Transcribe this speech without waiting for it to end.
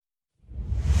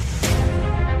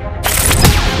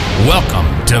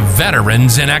Welcome to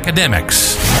Veterans in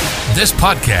Academics. This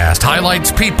podcast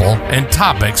highlights people and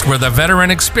topics where the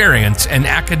veteran experience and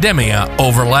academia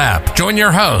overlap. Join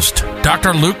your host,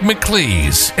 Dr. Luke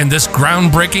McLeese, in this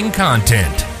groundbreaking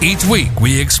content. Each week,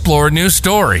 we explore new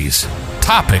stories,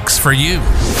 topics for you.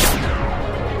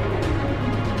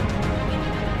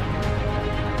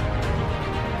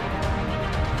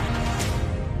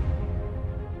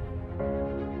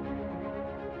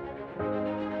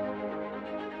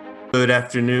 Good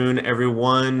afternoon,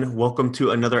 everyone. Welcome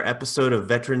to another episode of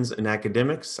Veterans in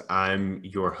Academics. I'm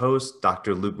your host,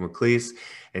 Dr. Luke McLeese,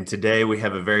 and today we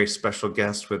have a very special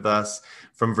guest with us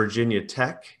from Virginia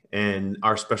Tech, and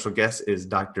our special guest is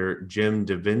Dr. Jim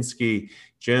Dubinsky.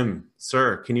 Jim,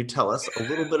 sir, can you tell us a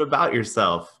little bit about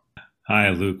yourself? Hi,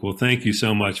 Luke. Well, thank you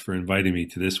so much for inviting me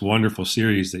to this wonderful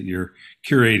series that you're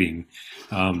curating,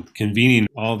 convening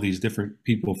all these different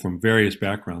people from various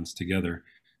backgrounds together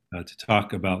to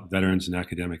talk about veterans and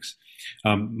academics.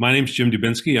 My name's Jim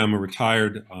Dubinsky. I'm a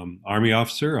retired Army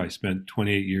officer. I spent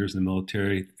 28 years in the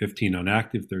military, 15 on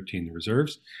active, 13 in the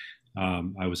reserves.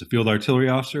 I was a field artillery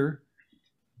officer,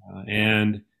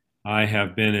 and I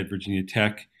have been at Virginia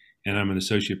Tech, and I'm an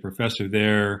associate professor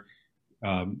there.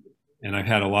 And I've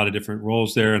had a lot of different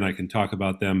roles there, and I can talk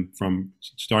about them from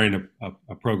starting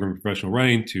a program of professional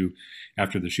writing to,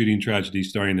 after the shooting tragedy,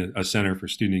 starting a center for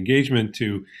student engagement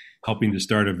to helping to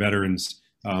start a veterans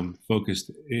focused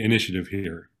initiative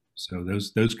here. So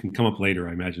those can come up later,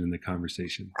 I imagine, in the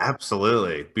conversation.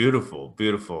 Absolutely. Beautiful,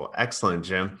 beautiful. Excellent,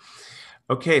 Jim.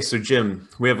 Okay, so Jim,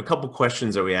 we have a couple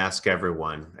questions that we ask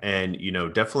everyone. And, you know,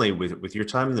 definitely with your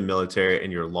time in the military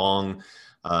and your long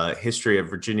history of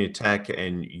Virginia Tech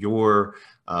and your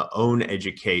own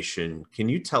education, can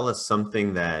you tell us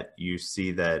something that you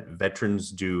see that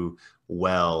veterans do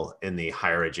well in the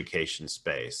higher education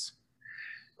space?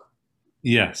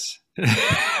 Yes.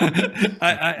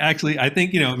 I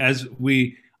think, you know, as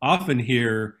we often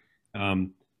hear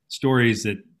stories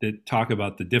that talk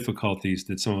about the difficulties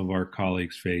that some of our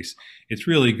colleagues face, it's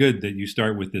really good that you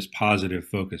start with this positive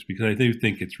focus, because I do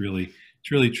think it's really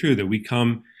true that we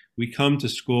come to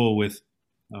school with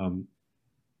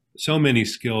so many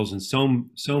skills and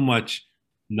so much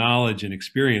knowledge and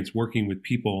experience working with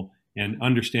people and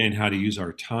understand how to use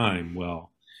our time well.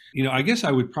 You know, I guess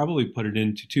I would probably put it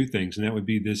into two things, and that would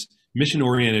be this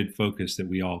mission-oriented focus that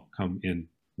we all come in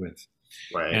with.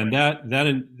 Right. And that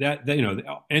you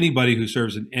know, anybody who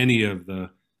serves in any of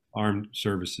the armed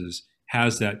services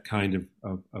has that kind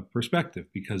of perspective,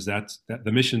 because that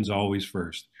the mission's always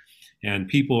first. And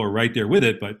people are right there with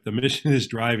it, but the mission is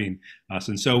driving us.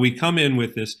 And so we come in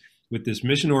with this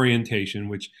mission orientation,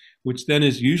 which then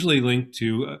is usually linked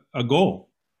to a goal.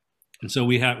 And so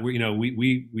we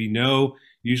know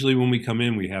usually when we come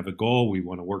in, we have a goal, we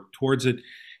want to work towards it.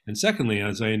 And secondly,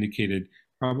 as I indicated,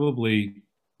 probably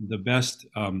the best,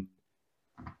 the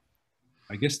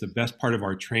best part of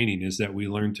our training is that we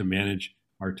learn to manage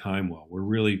our time well. We're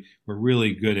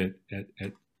really good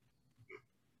at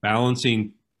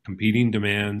balancing competing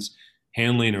demands,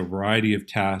 handling a variety of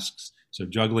tasks. So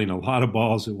juggling a lot of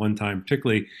balls at one time,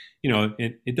 particularly, you know,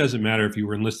 it doesn't matter if you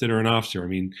were enlisted or an officer. I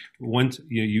mean, once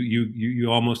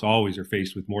you almost always are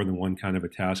faced with more than one kind of a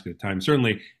task at a time.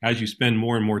 Certainly, as you spend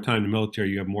more and more time in the military,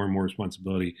 you have more and more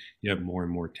responsibility. You have more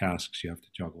and more tasks you have to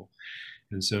juggle.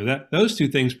 And so those two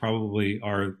things probably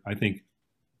are, I think,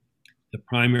 the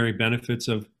primary benefits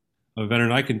of a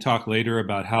veteran. I can talk later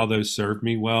about how those served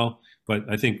me well, but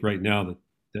I think right now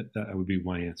that would be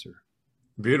my answer.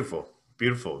 Beautiful.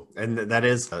 Beautiful. And that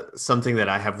is something that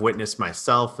I have witnessed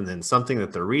myself, and then something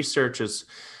that the research has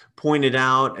pointed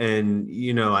out. And,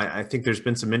 you know, I think there's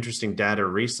been some interesting data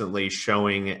recently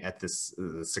showing at the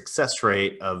success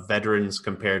rate of veterans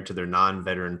compared to their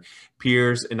non-veteran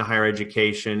peers in higher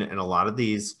education. And a lot of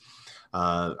these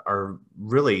are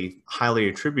really highly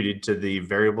attributed to the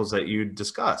variables that you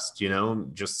discussed, you know,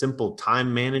 just simple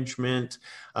time management,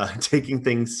 taking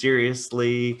things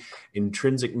seriously,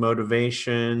 intrinsic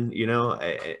motivation. You know,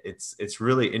 it's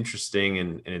really interesting,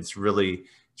 and it's really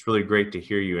great to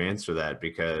hear you answer that,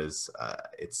 because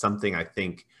it's something I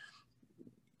think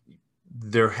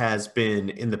there has been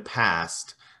in the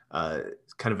past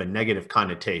kind of a negative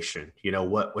connotation. You know,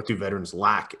 what do veterans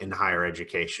lack in higher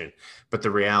education? But the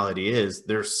reality is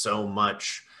there's so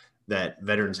much that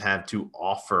veterans have to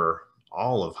offer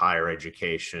all of higher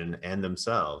education and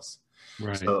themselves.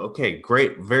 Right. So, okay,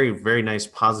 great. Very, very nice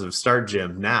positive start,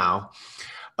 Jim. Now,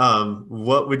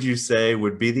 what would you say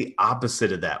would be the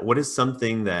opposite of that? What is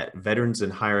something that veterans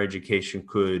in higher education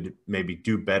could maybe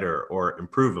do better or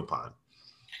improve upon?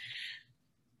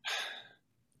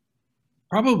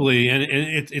 Probably, and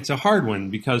it's a hard one,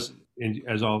 because and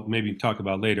as I'll maybe talk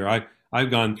about later,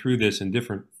 I've gone through this in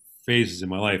different phases in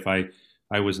my life.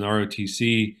 I was an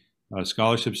ROTC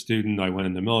scholarship student. I went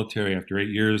in the military. After 8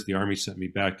 years, the Army sent me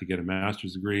back to get a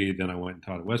master's degree. Then I went and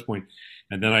taught at West Point,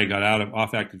 and then I got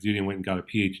off active duty and went and got a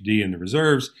PhD in the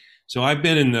reserves. So I've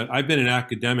been in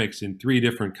academics in three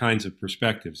different kinds of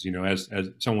perspectives. As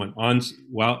someone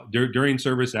during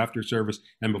service, after service,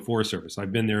 and before service.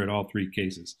 I've been there at all three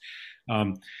cases,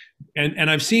 and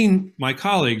I've seen my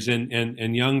colleagues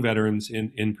and young veterans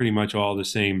in pretty much all the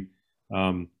same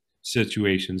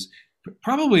situations.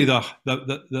 Probably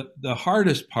the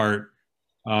hardest part,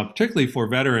 particularly for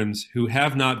veterans who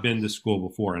have not been to school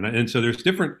before, and so there's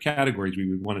different categories we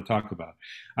would want to talk about.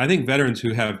 I think veterans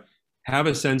who have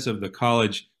a sense of the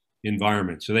college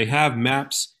environment, so they have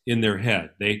maps in their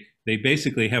head. They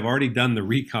basically have already done the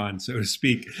recon, so to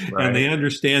speak, right. And they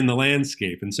understand the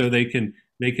landscape, and so they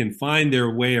can find their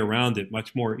way around it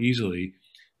much more easily.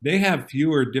 They have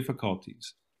fewer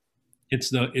difficulties. It's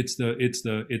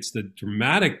the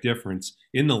dramatic difference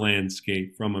in the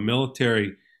landscape from a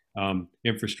military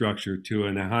infrastructure to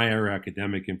a higher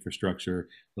academic infrastructure.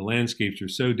 The landscapes are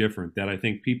so different that I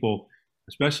think people,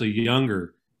 especially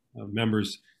younger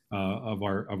members of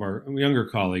our younger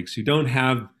colleagues who don't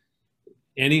have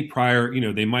any prior,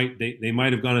 they might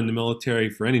have gone in the military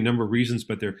for any number of reasons,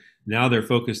 but they're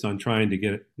focused on trying to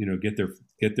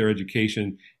get their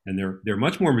education, and they're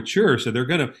much more mature, so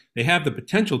they have the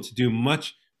potential to do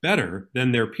much better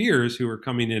than their peers who are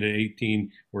coming in at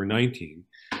 18 or 19.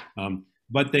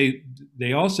 But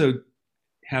they also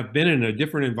have been in a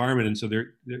different environment, and so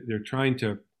they're trying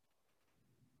to,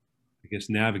 I guess,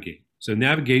 navigate. So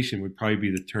navigation would probably be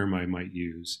the term I might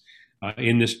use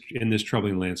in this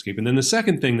troubling landscape. And then the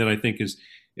second thing that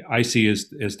I see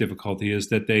as difficulty is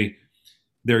that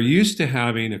they're used to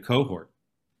having a cohort.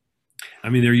 I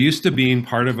mean, they're used to being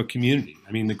part of a community.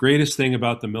 I mean, the greatest thing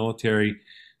about the military,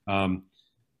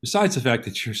 besides the fact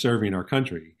that you're serving our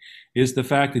country, is the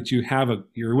fact that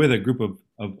you're with a group of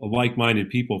like-minded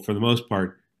people, for the most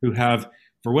part, who have,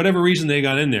 for whatever reason they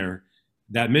got in there,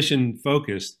 that mission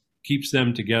focus keeps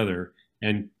them together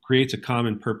and creates a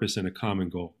common purpose and a common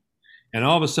goal. And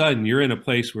all of a sudden, you're in a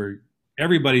place where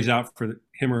everybody's out for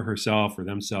him or herself or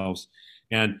themselves,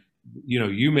 and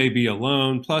you may be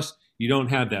alone. Plus, you don't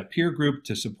have that peer group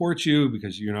to support you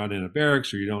because you're not in a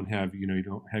barracks, or you don't have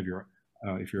your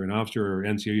if you're an officer or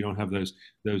NCO, you don't have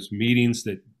those meetings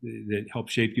that help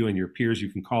shape you and your peers you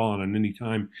can call on any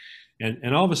time,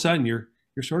 and all of a sudden you're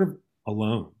sort of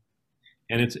alone.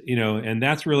 And it's and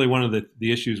that's really one of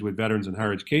the issues with veterans in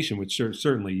higher education, which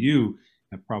certainly you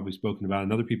have probably spoken about,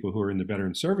 and other people who are in the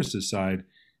veteran services side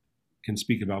can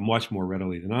speak about much more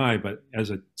readily than I. But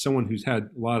as someone who's had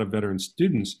a lot of veteran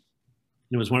students,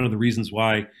 it was one of the reasons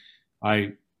why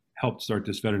I helped start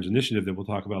this Veterans Initiative that we'll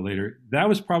talk about later. That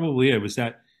was probably it.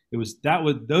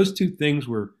 Those two things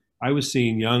were, I was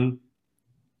seeing young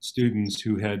students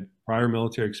who had prior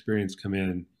military experience come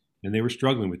in, and they were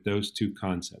struggling with those two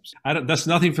concepts. That's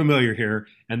nothing familiar here.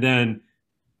 And then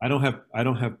I don't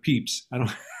have peeps. I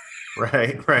don't.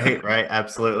 Right.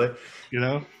 Absolutely.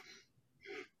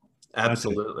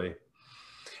 Absolutely.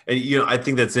 And, I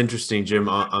think that's interesting, Jim,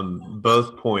 on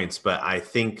both points, but I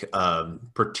think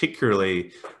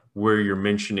particularly where you're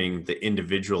mentioning the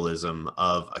individualism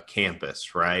of a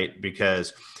campus, right?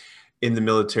 Because in the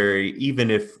military, even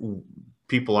if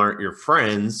people aren't your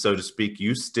friends, so to speak,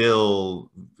 you still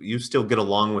get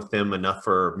along with them enough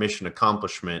for mission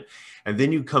accomplishment. And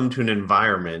then you come to an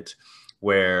environment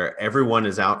where everyone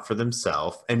is out for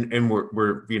themselves, and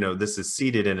we're this is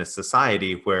seated in a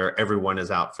society where everyone is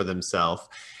out for themselves.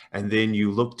 And then you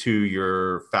look to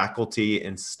your faculty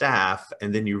and staff,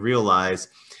 and then you realize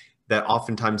that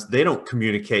oftentimes they don't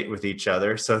communicate with each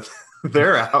other. So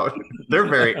they're out, they're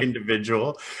very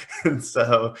individual. And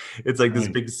so it's like this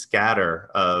big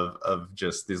scatter of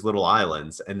just these little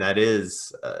islands. And that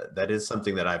is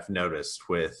something that I've noticed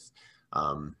with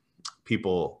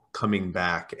people coming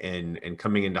back and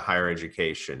coming into higher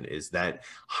education, is that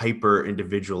hyper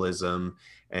individualism.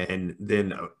 And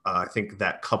then I think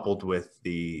that coupled with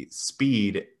the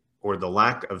speed or the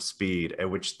lack of speed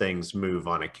at which things move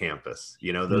on a campus,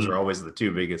 those are always the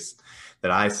two biggest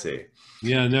that I see.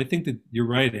 Yeah, no, I think that you're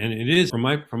right. And it is, from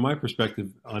my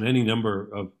perspective, on any number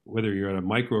of, whether you're at a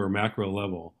micro or macro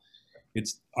level,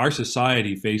 it's our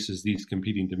society faces these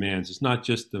competing demands. It's not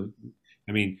just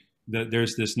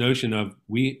there's this notion of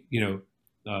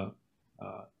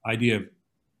idea of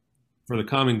for the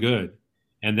common good,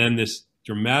 and then this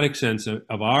dramatic sense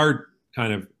of our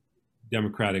kind of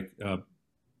democratic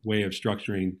way of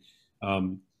structuring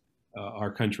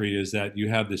our country is that you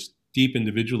have this deep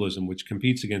individualism, which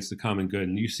competes against the common good.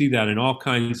 And you see that in all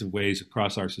kinds of ways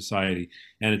across our society.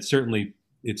 And it's certainly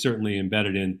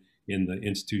embedded in the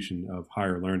institution of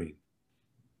higher learning.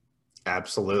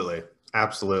 Absolutely.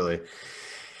 Absolutely.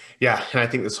 Yeah. And I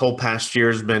think this whole past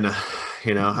year has been, a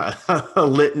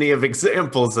litany of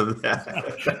examples of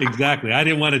that. Exactly. I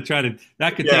didn't want to try to,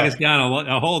 that could take us down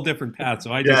a whole different path.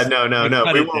 So I just, no.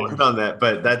 We won't hit on that,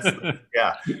 but that's,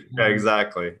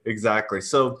 exactly.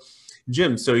 So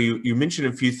Jim, so you mentioned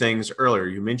a few things earlier.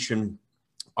 You mentioned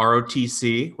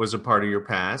ROTC was a part of your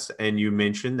past, and you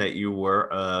mentioned that you were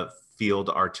a field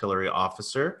artillery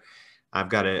officer. I've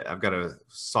got a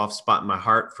soft spot in my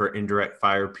heart for indirect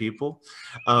fire people.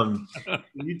 Can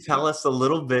you tell us a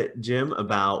little bit, Jim,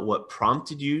 about what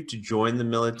prompted you to join the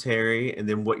military, and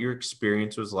then what your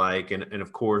experience was like, and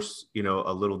of course,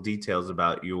 a little details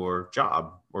about your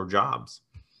job or jobs?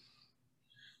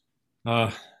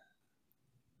 So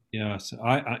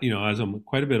I as I'm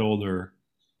quite a bit older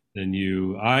than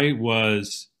you, I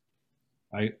was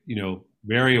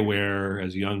very aware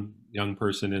as a young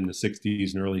person in the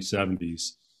 60s and early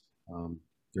 70s,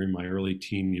 during my early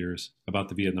teen years, about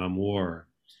the Vietnam War.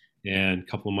 And a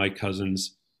couple of my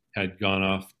cousins had gone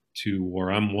off to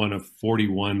war. I'm one of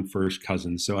 41 first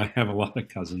cousins, so I have a lot of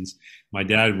cousins. My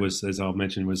dad was, as I'll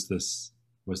mention, was the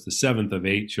seventh of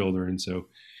 8 children. So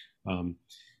I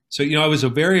was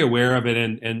very aware of it,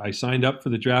 and I signed up for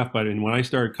the draft. But when I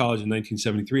started college in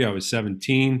 1973, I was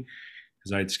 17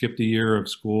 because I had skipped a year of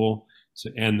school,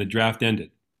 and the draft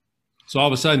ended. So all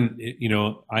of a sudden,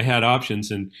 I had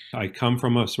options, and I come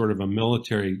from a sort of a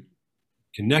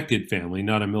military-connected family,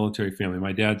 not a military family.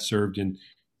 My dad served in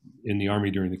the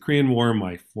Army during the Korean War.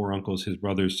 My 4 uncles, his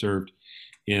brothers, served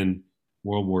in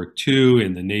World War II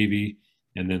in the Navy,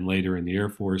 and then later in the Air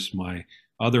Force. My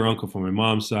other uncle from my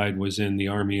mom's side was in the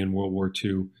Army in World War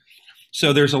II.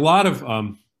 So there's a lot of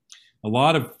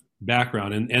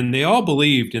background, and they all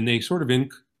believed, and they sort of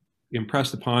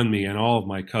impressed upon me and all of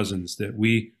my cousins that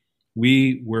we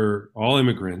were all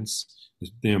immigrants.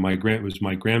 My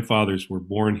grandfathers were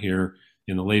born here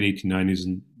in the late 1890s,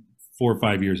 and 4 or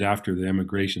 5 years after the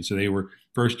emigration. So they were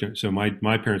so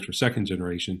my parents were second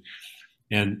generation,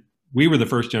 and we were the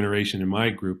first generation in my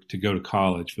group to go to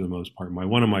college for the most part.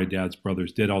 One of my dad's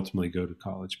brothers did ultimately go to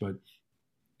college, but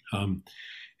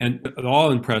and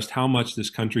all impressed how much this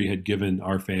country had given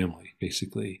our family,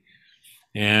 basically.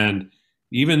 And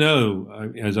even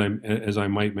though, as I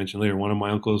might mention later, one of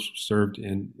my uncles served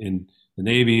in the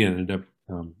Navy and ended up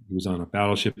he was on a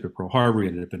battleship at Pearl Harbor. He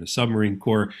ended up in a submarine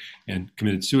corps and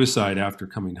committed suicide after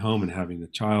coming home and having a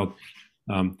child.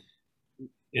 And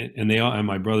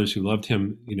my brothers who loved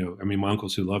him, my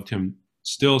uncles who loved him,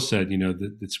 still said,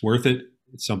 that it's worth it.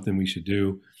 It's something we should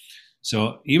do.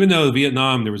 So even though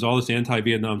Vietnam, there was all this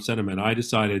anti-Vietnam sentiment, I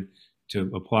decided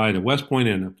to apply to West Point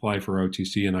and apply for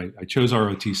ROTC. And I chose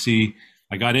ROTC.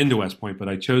 I got into West Point, but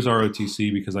I chose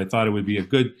ROTC because I thought it would be a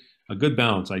good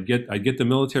balance. I'd get the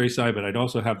military side, but I'd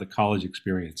also have the college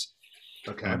experience.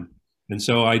 Okay. And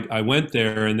so I went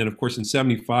there, and then of course in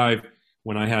 '75,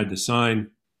 when I had to sign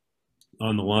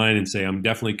on the line and say I'm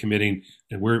definitely committing,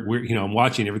 and I'm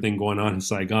watching everything going on in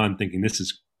Saigon, thinking this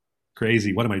is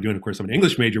crazy. What am I doing? Of course, I'm an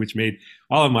English major, which made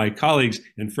all of my colleagues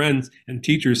and friends and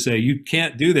teachers say, "You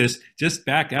can't do this. Just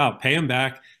back out. Pay them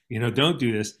back. Don't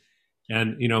do this."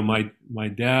 And my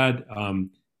dad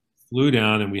flew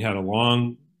down, and we had a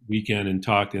long weekend and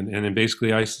talked, and then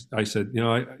basically I said,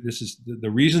 this is the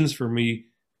reasons for me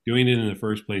doing it in the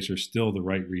first place are still the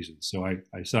right reasons. So I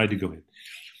decided to go in.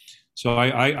 So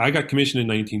I got commissioned in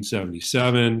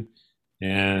 1977,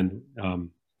 and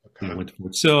went to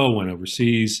Fort Sill, went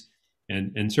overseas,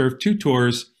 and served 2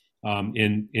 tours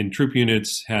in troop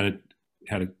units. Had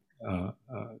a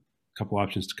couple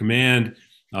options to command.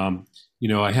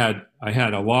 I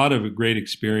had a lot of great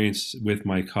experience with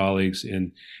my colleagues,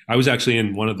 and I was actually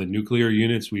in one of the nuclear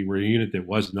units. We were a unit that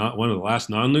was not one of the last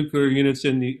non-nuclear units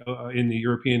in the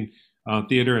European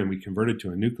theater, and we converted to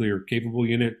a nuclear capable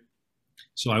unit.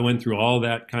 So I went through all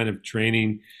that kind of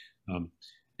training,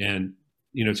 and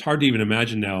it's hard to even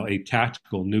imagine now a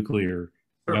tactical nuclear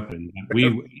weapon.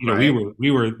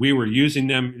 We were using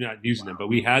them, not using them, but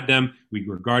we had them. We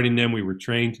were guarding them. We were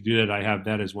trained to do that. I have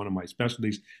that as one of my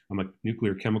specialties. I'm a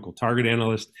nuclear chemical target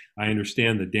analyst. I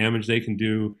understand the damage they can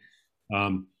do.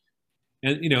 And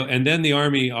then the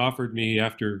Army offered me,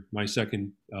 after my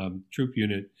second troop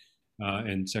unit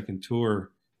and second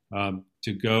tour,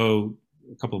 to go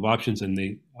a couple of options,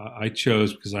 and I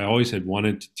chose because I always had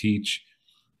wanted to teach,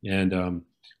 and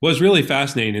was really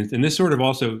fascinating. And this sort of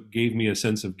also gave me a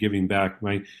sense of giving back.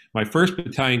 My first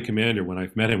battalion commander, when I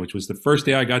met him, which was the first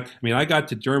day I got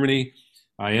to Germany,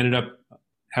 I ended up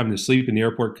having to sleep in the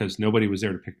airport because nobody was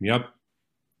there to pick me up.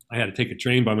 I had to take a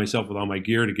train by myself with all my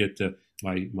gear to get to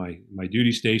my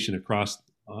duty station across,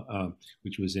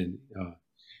 which was in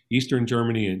eastern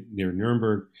Germany and near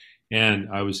Nuremberg. And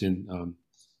I was in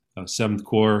 7th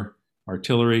Corps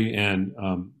Artillery, and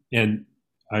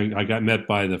I got met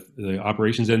by the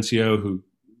operations NCO, who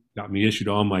got me issued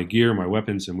all my gear, my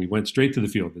weapons, and we went straight to the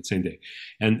field that same day.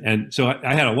 And so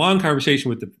I had a long conversation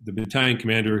with the battalion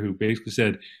commander, who basically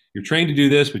said, you're trained to do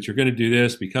this, but you're going to do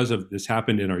this because of this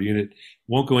happened in our unit.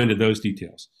 Won't go into those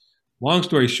details. Long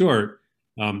story short,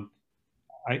 in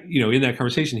that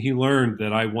conversation, he learned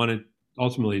that I wanted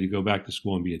ultimately to go back to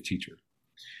school and be a teacher.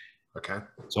 Okay.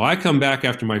 So I come back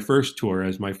after my first tour,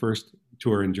 as my first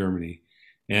tour in Germany,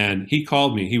 and he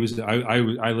called me.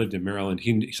 I lived in Maryland.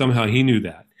 Somehow he knew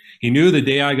that. He knew the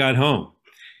day I got home.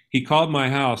 He called my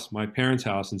house, my parents'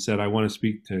 house, and said, I want to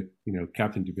speak to,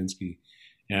 Captain Dubinsky.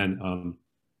 And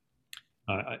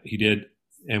he did.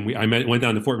 And went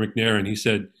down to Fort McNair, and he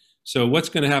said, so what's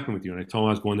going to happen with you? And I told him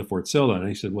I was going to Fort Silla. And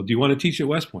he said, well, do you want to teach at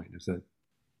West Point? I said,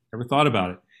 never thought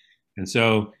about it. And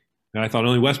so I thought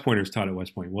only West Pointers taught at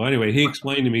West Point. Well, anyway, he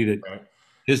explained to me that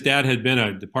his dad had been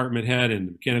a department head in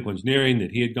mechanical engineering,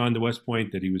 that he had gone to West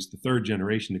Point, that he was the 3rd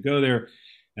generation to go there.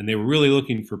 And they were really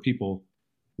looking for people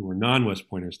who were non-West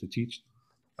Pointers to teach.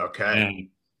 Okay.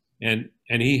 And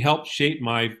he helped shape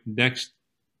my next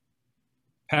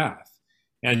path.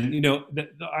 And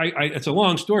it's a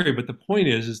long story, but the point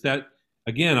is that,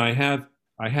 again, I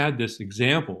had this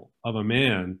example of a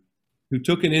man who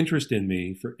took an interest in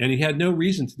me, and he had no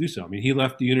reason to do so. I mean, he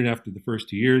left the unit after the first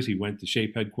 2 years. He went to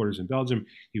SHAPE headquarters in Belgium.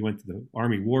 He went to the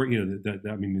Army War,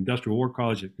 Industrial War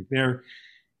College at McNair.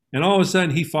 And all of a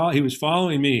sudden, he was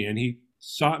following me, and he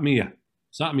sought me out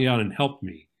and helped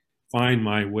me find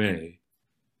my way.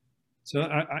 So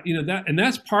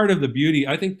that's part of the beauty.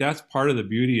 I think that's part of the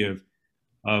beauty of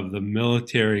the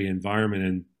military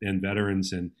environment and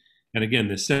veterans, and again,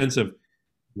 the sense of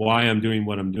why I'm doing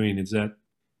what I'm doing is that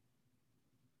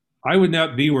I would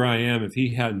not be where I am if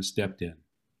he hadn't stepped in.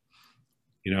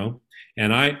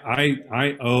 And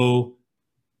I owe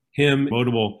him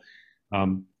notable.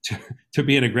 To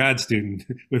being a grad student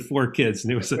with 4 kids,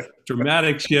 and it was a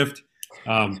dramatic shift.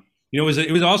 It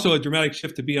was also a dramatic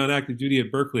shift to be on active duty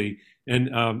at Berkeley,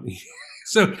 and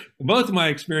so both of my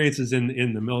experiences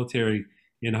in the military,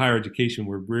 in higher education,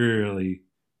 were really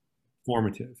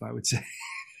formative, I would say.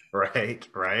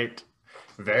 Right.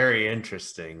 Very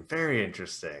interesting. Very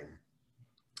interesting.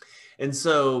 And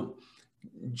so,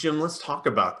 Jim, let's talk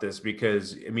about this,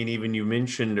 because even you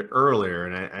mentioned earlier,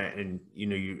 and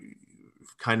you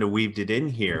kind of weaved it in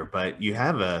here, but you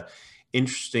have a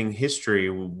interesting history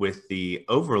with the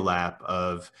overlap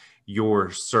of your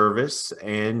service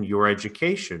and your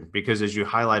education, because as you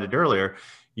highlighted earlier,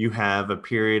 you have a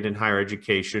period in higher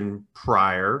education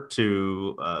prior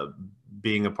to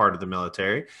being a part of the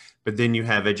military, but then you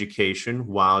have education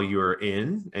while you're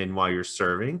in and while you're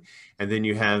serving, and then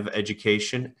you have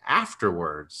education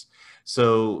afterwards.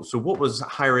 So what was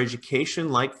higher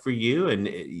education like for you? And,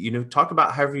 talk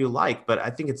about however you like, but I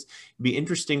think it'd be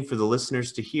interesting for the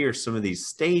listeners to hear some of these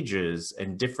stages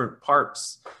and different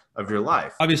parts of your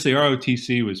life. Obviously,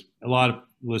 ROTC was, a lot of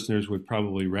listeners would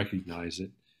probably recognize it.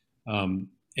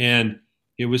 And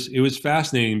it was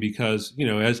fascinating because,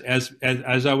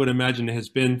 as I would imagine it has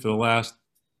been for the last,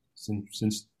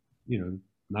 since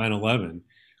 9/11,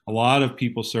 a lot of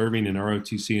people serving in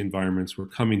ROTC environments were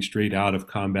coming straight out of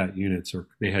combat units, or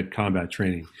they had combat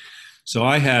training. So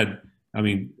our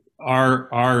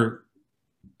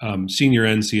senior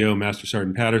NCO, Master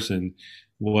Sergeant Patterson,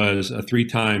 was a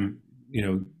 3-time,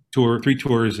 3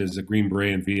 tours as a Green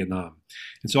Beret in Vietnam.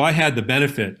 And so I had the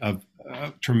benefit of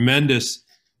tremendous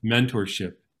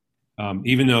mentorship.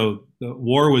 Even though the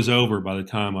war was over by the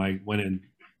time I went into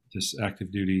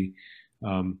active duty,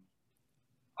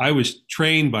 I was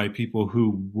trained by people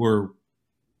who were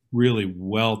really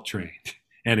well trained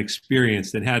and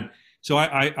experienced, and had. So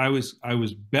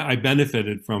I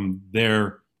benefited from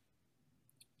their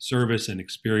service and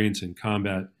experience in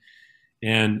combat,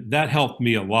 and that helped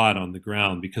me a lot on the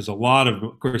ground, because of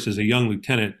course, as a young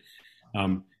lieutenant,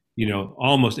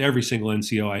 almost every single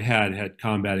NCO I had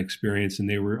combat experience, and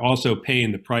they were also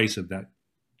paying the price of that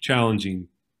challenging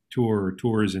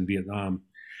tours in Vietnam.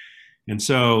 And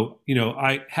so,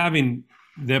 having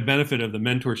the benefit of the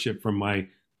mentorship from my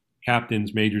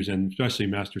captains, majors, and especially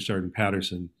Master Sergeant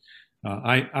Patterson,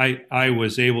 I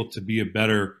was able to be a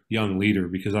better young leader,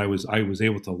 because I was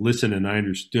able to listen, and I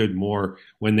understood more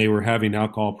when they were having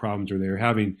alcohol problems or they were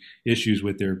having issues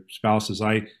with their spouses.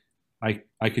 I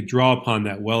could draw upon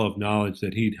that well of knowledge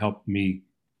that he'd helped me,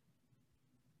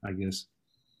 I guess,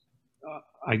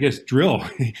 I guess, drill.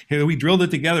 We drilled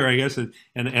it together, I guess, and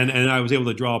I was able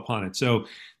to draw upon it. So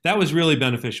that was really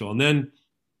beneficial. And then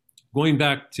going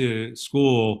back to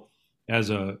school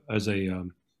as a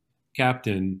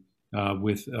captain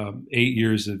with 8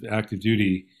 years of active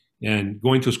duty, and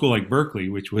going to a school like Berkeley,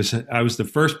 which was, I was the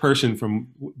first person from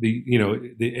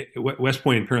the West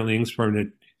Point, apparently English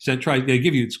department they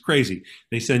give you, it's crazy.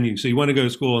 They send you, so you want to go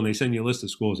to school and they send you a list of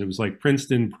schools. It was like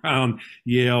Princeton, Brown,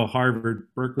 Yale, Harvard,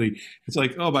 Berkeley. It's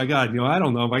like, oh my God, I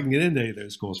don't know if I can get into any of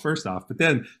those schools, first off. But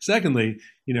then secondly,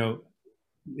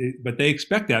 but they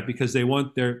expect that because they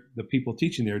want the people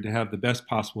teaching there to have the best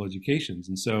possible educations.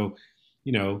 And so,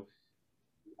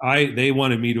 they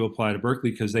wanted me to apply to Berkeley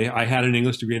because I had an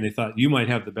English degree and they thought you might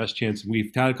have the best chance. And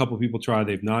we've had a couple of people try,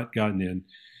 they've not gotten in,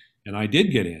 and I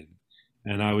did get in.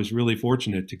 And I was really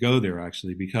fortunate to go there,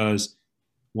 actually, because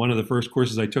one of the first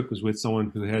courses I took was with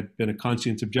someone who had been a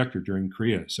conscience objector during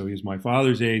Korea. So he was my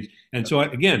father's age. And so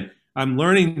I'm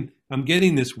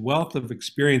getting this wealth of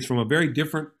experience from a very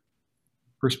different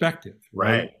perspective.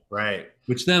 Right.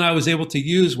 Which then I was able to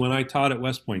use when I taught at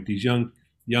West Point, these young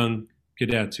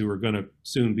cadets who are going to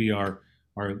soon be our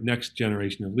next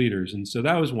generation of leaders. And so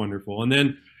that was wonderful. And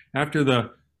then after the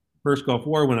first Gulf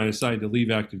War, when I decided to leave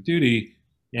active duty,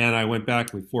 and I went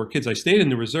back with 4 kids. I stayed in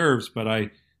the reserves, but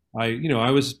I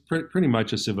was pretty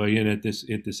much a civilian at this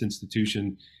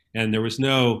institution, and there was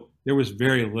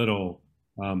very little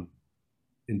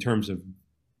in terms of.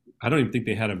 I don't even think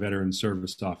they had a veteran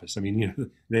service office. I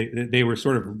mean, they were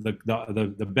sort of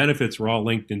the benefits were all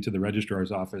linked into the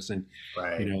registrar's office, and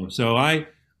so I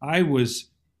was,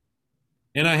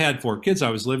 and I had 4 kids.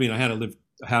 I had to live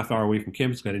a half hour away from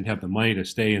campus. I didn't have the money to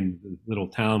stay in the little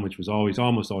town, which was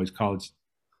almost always college.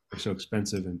 So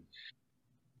expensive.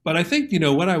 But I think,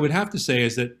 what I would have to say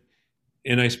is that,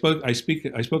 and I spoke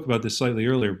about this slightly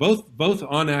earlier, both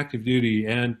on active duty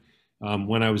and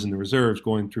when I was in the reserves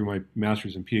going through my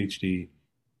master's and PhD,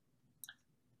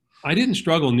 I didn't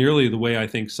struggle nearly the way I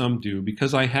think some do,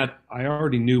 because I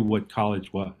already knew what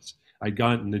college was. I'd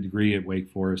gotten the degree at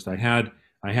Wake Forest. I had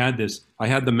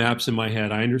the maps in my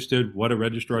head. I understood what a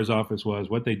registrar's office was,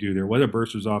 what they do there, what a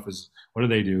bursar's office, what do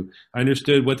they do. I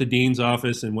understood what the dean's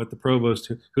office and what the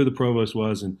provost, who the provost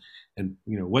was, and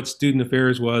what student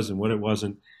affairs was and what it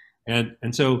wasn't. And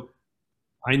so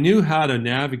I knew how to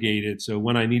navigate it. So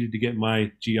when I needed to get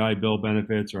my GI Bill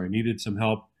benefits, or I needed some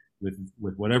help with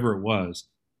whatever it was,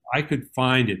 I could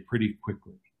find it pretty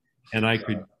quickly. And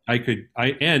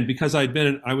and because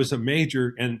I was a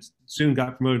major and soon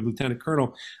got promoted to lieutenant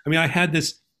colonel. I mean, I had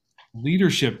this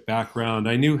leadership background.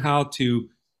 I knew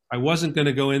I wasn't going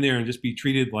to go in there and just be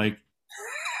treated like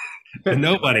a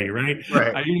nobody, right?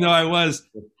 Even though I was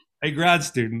a grad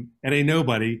student and a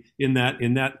nobody in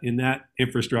that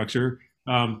infrastructure,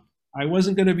 I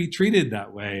wasn't going to be treated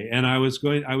that way. And I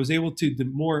was able to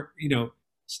more,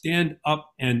 stand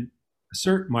up and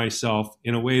assert myself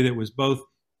in a way that was both,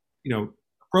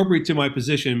 appropriate to my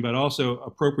position, but also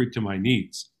appropriate to my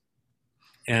needs.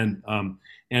 And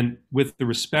with the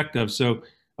respect of the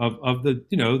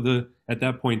at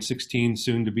that point 16,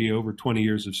 soon to be over 20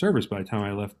 years of service by the time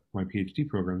I left my PhD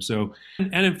program. So,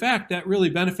 and in fact, that really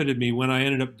benefited me when I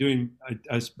ended up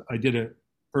I did a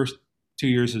first 2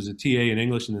 years as a TA in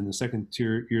English, and then the second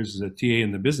 2 years as a TA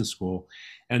in the business school.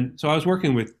 And so I was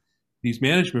working with these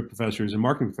management professors and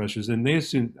marketing professors, and they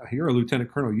assumed, you're a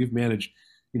lieutenant colonel, you've managed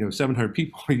 700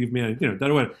 people, you've managed, I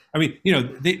mean,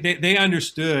 they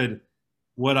understood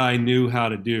what I knew how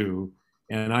to do,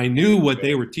 and I knew what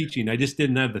they were teaching. I just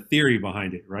didn't have the theory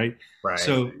behind it, right?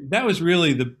 So that was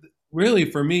really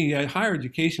for me, higher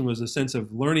education was a sense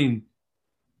of learning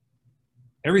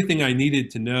everything I needed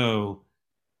to know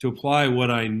to apply what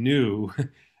I knew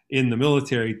in the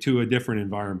military to a different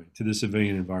environment, to the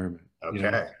civilian environment.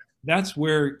 Okay. That's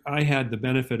where I had the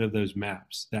benefit of those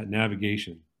maps, that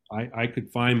navigation. I could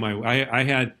find my way. I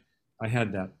had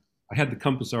the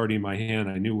compass already in my hand.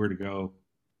 I knew where to go.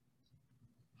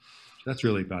 That's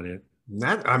really about it.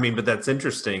 But that's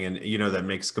interesting. And, that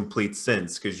makes complete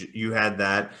sense, because you had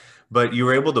that, but you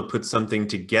were able to put something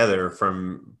together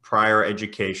from prior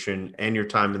education and your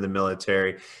time in the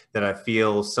military that I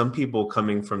feel some people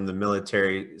coming from the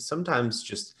military sometimes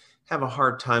just have a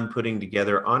hard time putting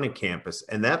together on a campus.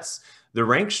 And that's the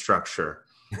rank structure.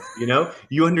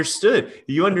 You understood,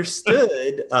 an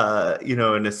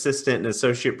assistant and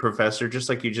associate professor, just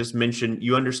like you just mentioned,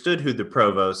 you understood who the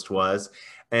provost was.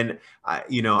 And,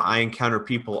 I encounter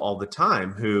people all the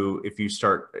time who, if you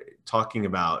start talking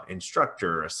about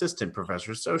instructor, assistant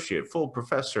professor, associate, full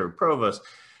professor, provost,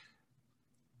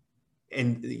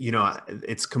 and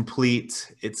it's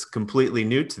completely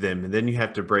new to them, and then you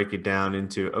have to break it down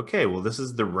into, okay, well, this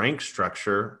is the rank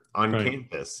structure on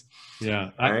campus.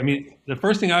 Yeah. Right? I mean, the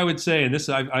first thing I would say, and this,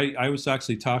 I was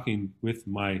actually talking with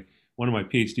one of my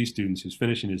PhD students who's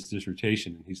finishing his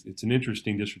dissertation. It's an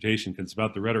interesting dissertation because it's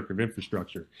about the rhetoric of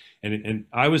infrastructure. And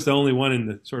I was the only one in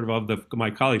the sort of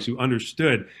my colleagues who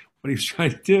understood what he was trying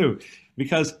to do,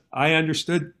 because I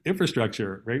understood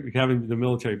infrastructure, right? Having the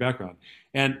military background.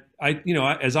 And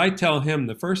as I tell him,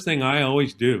 the first thing I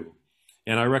always do,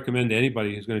 and I recommend to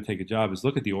anybody who's going to take a job, is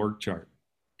look at the org chart.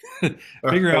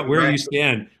 Figure out where you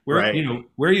stand, where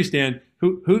you stand,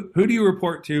 who do you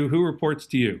report to, who reports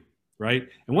to you, right?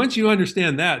 And once you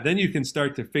understand that, then you can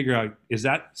start to figure out, is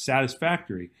that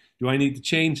satisfactory? Do I need to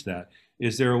change that?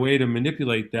 Is there a way to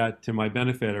manipulate that to my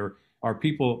benefit? Or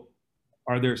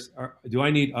do I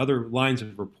need other lines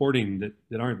of reporting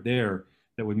that aren't there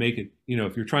that would make it,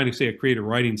 if you're trying to say create a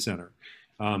writing center,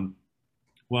 I'm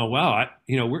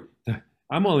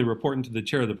only reporting to the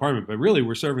chair of the department, but really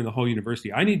we're serving the whole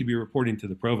university. I need to be reporting to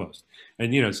the provost.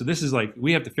 And, so this is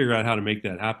we have to figure out how to make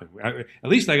that happen. At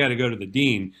least I got to go to the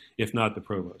dean, if not the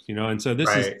provost, and so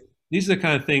these are the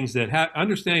kind of things that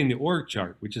understanding the org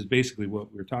chart, which is basically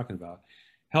what we're talking about,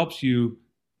 helps you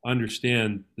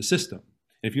understand the system.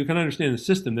 If you can understand the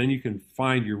system, then you can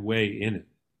find your way in it.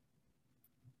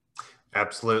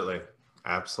 Absolutely.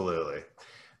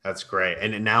 That's great.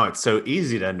 And now it's so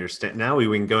easy to understand. Now we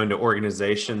can go into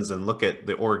organizations and look at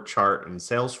the org chart in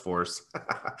Salesforce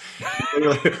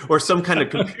or some kind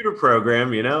of computer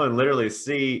program, and literally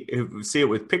see it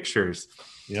with pictures.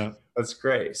 Yeah. That's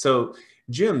great. So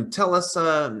Jim, tell us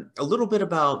a little bit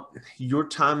about your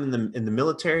time in the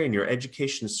military and your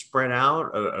education spread out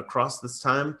across this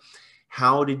time.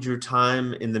 How did your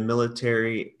time in the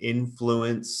military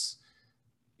influence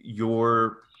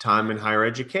your time in higher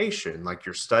education, like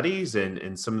your studies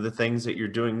and some of the things that you're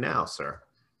doing now, sir?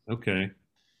 Okay.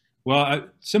 Well,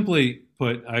 simply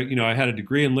put, I had a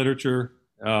degree in literature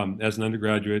as an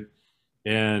undergraduate,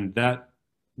 and that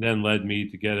then led me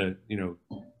to get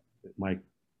my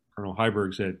Colonel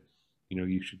Heiberg said,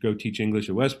 you should go teach English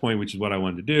at West Point, which is what I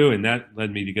wanted to do. And that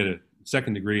led me to get a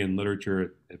second degree in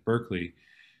literature at Berkeley,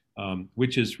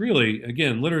 which is really,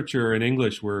 again, literature and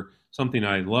English were something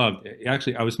I loved.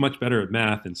 Actually, I was much better at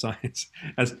math and science.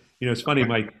 As it's funny,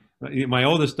 my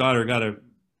oldest daughter got an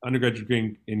undergraduate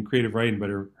degree in creative writing, but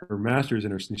her master's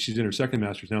she's in her second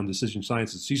master's now in decision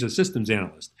sciences. She's a systems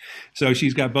analyst, so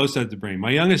she's got both sides of the brain. My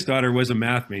youngest daughter was a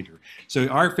math major, so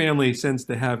our family tends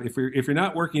to have, if you're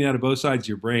not working out of both sides of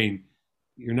your brain,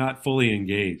 you're not fully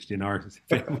engaged in our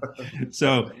family.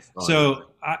 So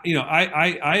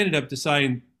I ended up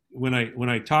deciding, when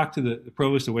I talked to the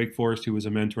provost of Wake Forest, who was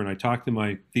a mentor, and I talked to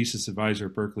my thesis advisor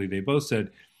at Berkeley, they both said,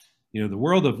 the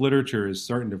world of literature is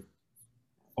starting to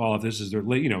fall off. This is their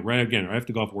late, right again, I have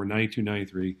to go off, we're 92,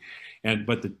 93.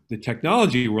 But the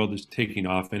technology world is taking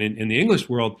off. And in the English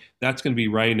world, that's going to be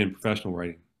writing and professional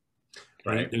writing.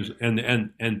 Right. And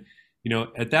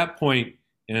at that point,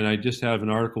 and I just have an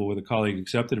article with a colleague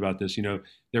accepted about this,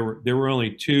 there were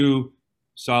only 2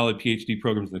 solid PhD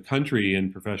programs in the country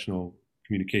in professional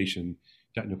communication,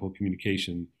 technical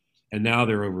communication, and now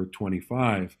there are over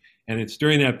 25. And it's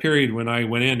during that period when I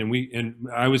went in, and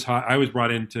I was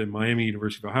brought into Miami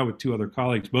University of Ohio with 2 other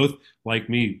colleagues, both like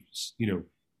me.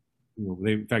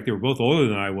 In fact, they were both older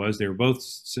than I was. They were both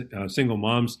single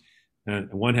moms.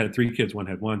 One had 3 kids, one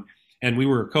had 1, and we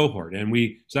were a cohort. And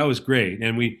so that was great.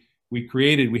 And we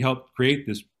helped create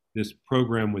this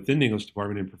program within the English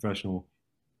department in professional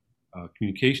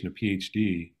communication, a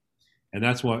PhD. And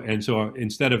that's why, and so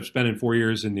instead of spending 4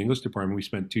 years in the English department, we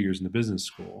spent 2 years in the business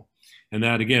school. And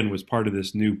that again was part of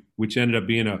this which ended up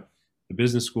being the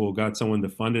business school got someone to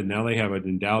fund it. Now they have an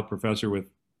endowed professor with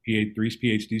 3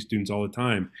 PhD students all the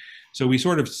time. So we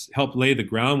sort of helped lay the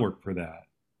groundwork for that.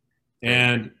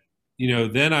 And,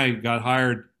 then I got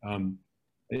hired,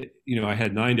 I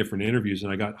had 9 different interviews,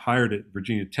 and I got hired at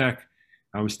Virginia Tech.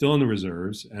 I was still in the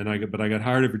reserves, but I got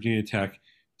hired at Virginia Tech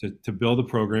to build a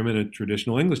program in a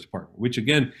traditional English department, which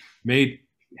again made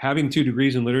having 2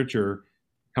 degrees in literature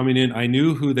coming in. I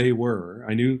knew who they were.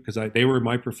 I knew because they were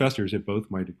my professors at both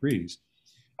my degrees.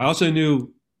 I also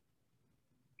knew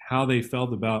how they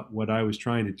felt about what I was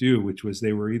trying to do, which was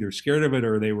they were either scared of it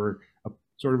or they were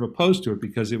sort of opposed to it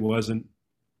because it wasn't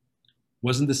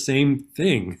the same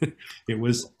thing. It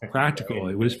was practical.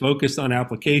 It was focused on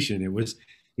application. It was,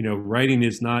 writing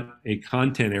is not a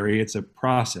content area, it's a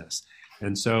process.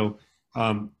 And so,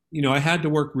 I had to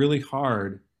work really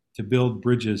hard to build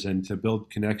bridges and to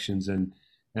build connections. And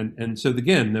so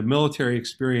again, the military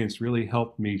experience really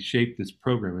helped me shape this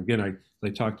program. Again, I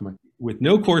talked to with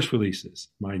no course releases,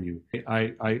 mind you.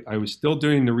 I was still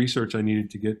doing the research I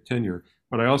needed to get tenure,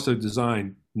 but I also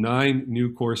designed 9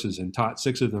 new courses and taught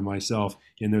 6 of them myself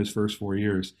in those first 4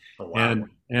 years. Oh, wow.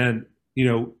 And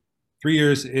 3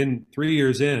 years in,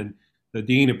 the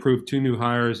dean approved 2 new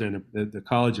hires, and the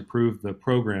college approved the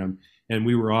program, and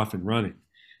we were off and running.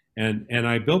 And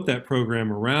I built that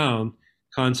program around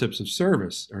concepts of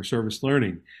service or service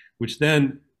learning, which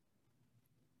then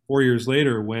 4 years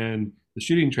later, when the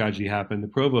shooting tragedy happened, the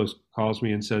provost calls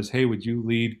me and says, "Hey, would you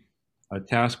lead a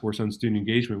task force on student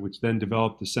engagement," which then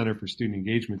developed the Center for Student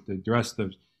Engagement to address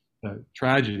the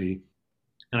tragedy.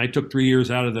 And I took 3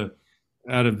 years out of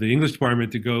the English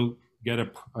department to go get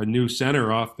a new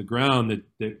center off the ground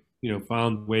that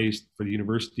found ways for the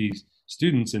university's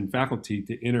students and faculty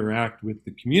to interact with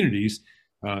the communities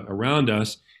around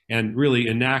us and really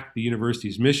enact the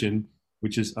university's mission,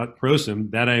 which is ut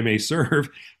prosim, that I may serve.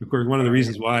 Of course, one of the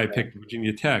reasons why I picked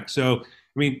Virginia Tech. So, I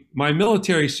mean, my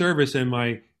military service and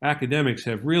my academics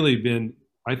have really been,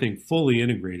 I think, fully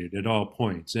integrated at all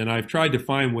points. And I've tried to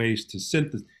find ways to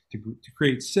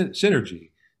create synergy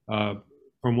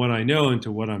from what I know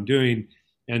into what I'm doing,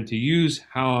 and to use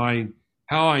how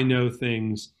I know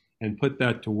things and put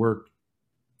that to work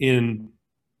in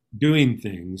doing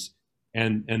things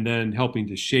and then helping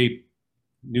to shape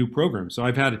new programs. So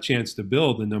I've had a chance to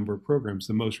build a number of programs.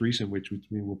 The most recent, which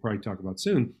we'll probably talk about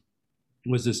soon,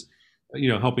 was this,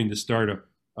 helping to start a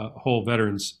whole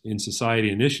Veterans in Society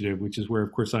initiative, which is where,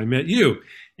 of course, I met you,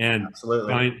 and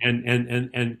Absolutely.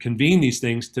 and convene these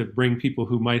things to bring people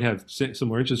who might have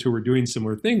similar interests, who were doing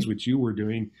similar things, which you were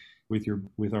doing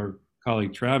with our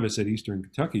colleague Travis at Eastern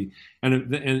Kentucky, and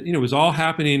it was all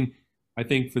happening, I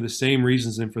think, for the same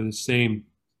reasons and for the same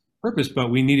purpose, but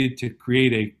we needed to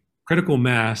create a critical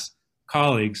mass,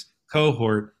 colleagues,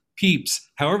 cohort, peeps,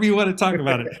 however you want to talk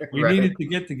about it. We Right. needed to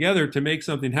get together to make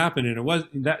something happen. And it was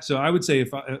that. So I would say,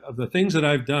 of the things that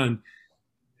I've done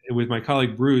with my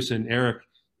colleague Bruce and Eric,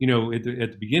 at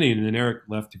the beginning, and then Eric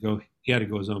left to go, he had to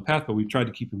go his own path, but we tried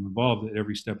to keep him involved at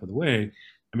every step of the way.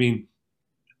 I mean,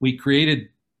 we created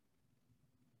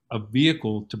a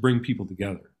vehicle to bring people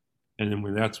together. And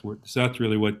then that's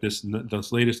really what this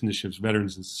latest initiatives,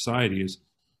 Veterans in Society, is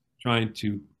trying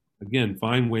to, again,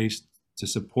 find ways to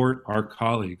support our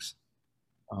colleagues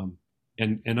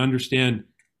and understand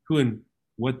who and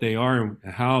what they are and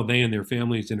how they and their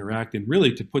families interact, and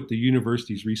really to put the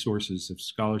university's resources of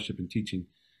scholarship and teaching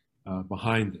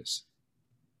behind this.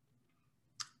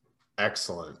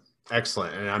 Excellent.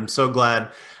 Excellent. And I'm so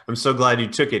glad you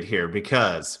took it here,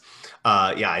 because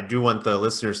I do want the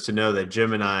listeners to know that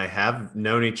Jim and I have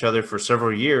known each other for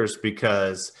several years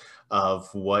because of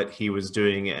what he was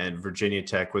doing at Virginia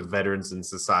Tech with Veterans in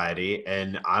Society.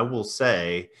 And I will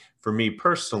say, for me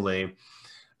personally,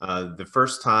 the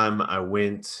first time I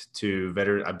went to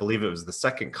I believe it was the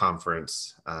second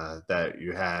conference that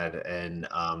you had, and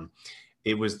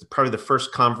it was probably the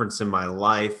first conference in my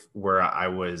life where I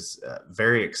was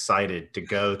very excited to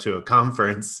go to a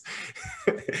conference.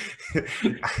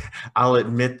 I'll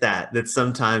admit that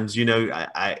sometimes,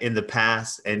 I in the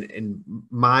past, and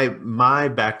my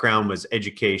background was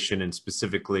education, and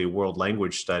specifically world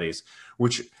language studies,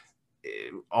 which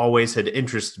always had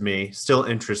still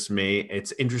interests me.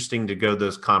 It's interesting to go to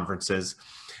those conferences,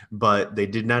 but they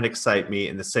did not excite me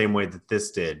in the same way that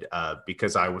this did,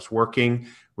 because I was working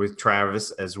with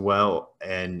Travis as well,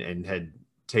 and had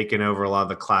taken over a lot of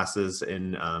the classes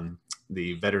in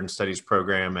the Veteran Studies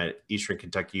program at Eastern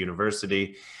Kentucky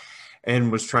University,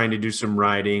 and was trying to do some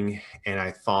writing. And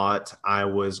I thought I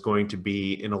was going to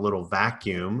be in a little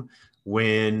vacuum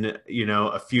when,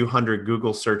 a few hundred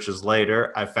Google searches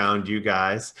later, I found you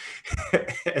guys.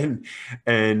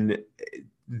 and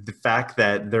the fact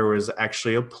that there was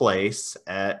actually a place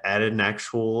at an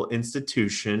actual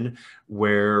institution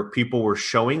where people were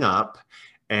showing up,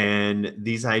 and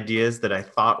these ideas that I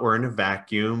thought were in a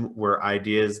vacuum were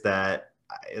ideas that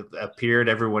it appeared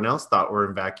everyone else thought were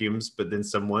in vacuums, but then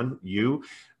you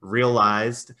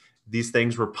realized these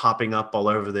things were popping up all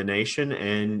over the nation,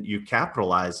 and you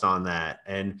capitalized on that.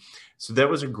 And so that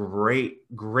was a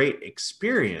great, great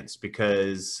experience,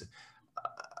 because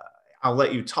I'll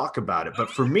let you talk about it. But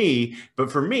for me,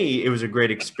 it was a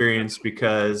great experience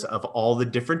because of all the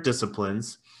different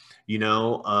disciplines,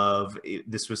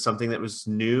 this was something that was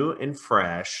new and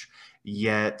fresh.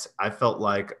 Yet I felt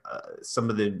like some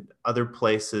of the other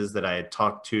places that I had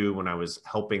talked to when I was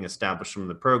helping establish some of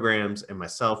the programs and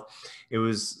myself, it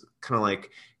was kind of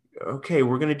like, okay,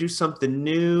 we're going to do something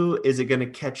new. Is it going to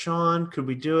catch on? Could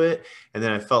we do it? And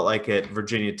then I felt like at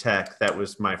Virginia Tech, that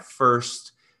was my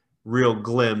first real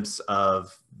glimpse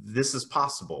of this is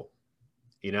possible.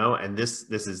 and this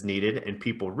is needed, and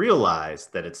people realize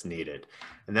that it's needed.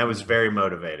 And that was very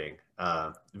motivating,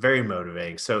 very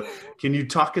motivating. So can you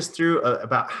talk us through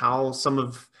about how some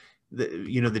of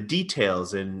the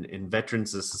details in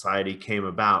Veterans of Society came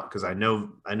about? Because I know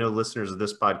listeners of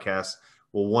this podcast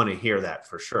will want to hear that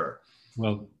for sure.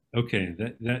 Well, okay,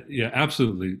 yeah,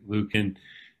 absolutely, Luke. And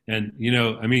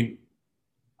I mean,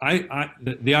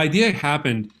 the idea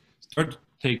started to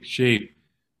take shape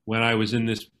when I was in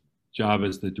this job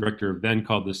as the director of then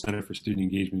called the Center for Student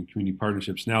Engagement and Community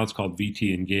Partnerships. Now it's called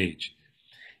VT Engage.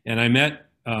 And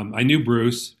I knew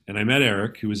Bruce, and I met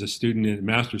Eric, who was a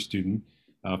master's student,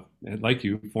 like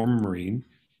you, former Marine.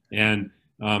 And,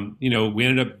 we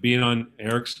ended up being on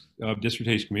Eric's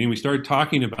dissertation committee. And we started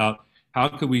talking about how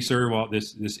could we serve all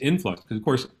this influx? Because, of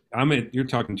course, you're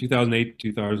talking 2008,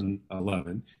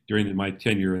 2011, during my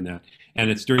tenure in that. And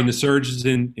it's during the surges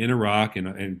in Iraq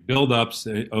and build-ups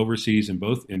overseas in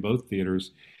both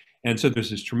theaters. And so there's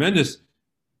this tremendous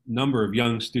number of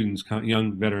young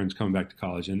veterans coming back to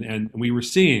college. And we were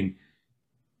seeing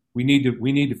we need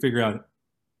to figure out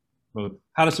both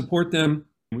how to support them.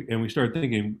 And we started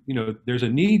thinking, there's a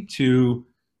need to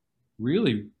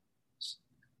really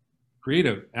create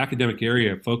an academic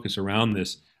area of focus around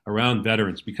around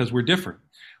veterans, because we're different.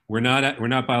 We're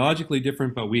not biologically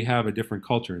different, but we have a different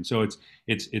culture. And so it's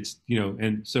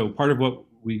and so part of what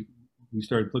we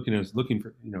started looking at is looking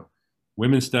for,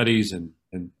 women's studies and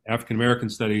African American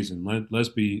studies and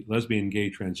lesbian, gay,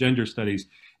 transgender studies.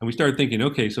 And we started thinking,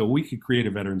 okay, so we could create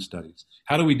a veteran studies.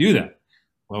 How do we do that?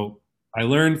 Well, I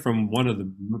learned from one of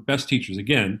the best teachers.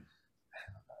 Again,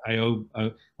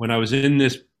 when I was in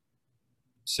this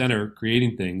center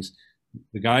creating things,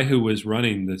 the guy who was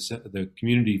running the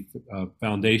community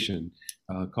foundation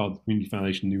called Community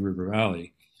Foundation New River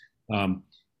Valley,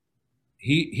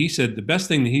 he said the best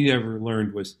thing that he ever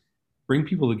learned was bring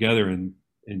people together and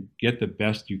get the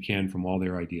best you can from all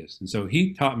their ideas. And so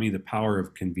he taught me the power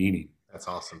of convening. That's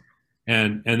awesome.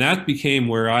 And that became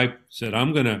where I said,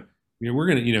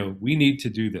 we need to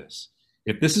do this.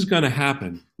 If this is going to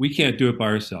happen, we can't do it by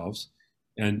ourselves.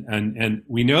 And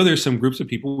we know there's some groups of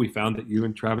people. We found that you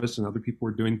and Travis and other people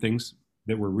were doing things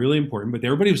that were really important, but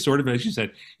everybody was sort of, as you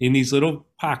said, in these little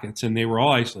pockets, and they were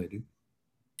all isolated.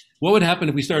 What would happen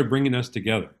if we started bringing us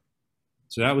together?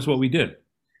 So that was what we did.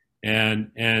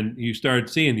 And you started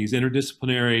seeing these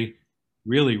interdisciplinary,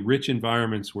 really rich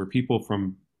environments where people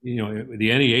from, the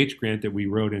NEH grant that we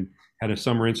wrote and had a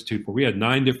summer institute for, we had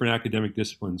 9 different academic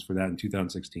disciplines for that in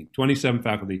 2016, 27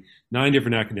 faculty, 9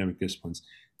 different academic disciplines.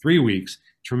 3 weeks,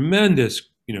 tremendous,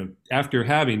 after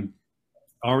having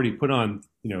already put on,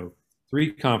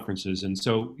 3 conferences. And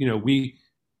so, we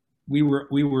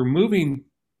were moving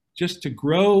just to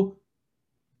grow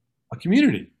a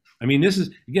community. I mean, this is,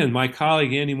 again, my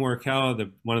colleague, Andy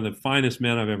Morikawa, one of the finest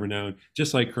men I've ever known,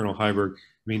 just like Colonel Heiberg.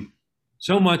 I mean,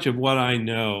 so much of what I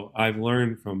know, I've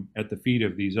learned from at the feet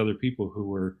of these other people who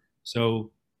were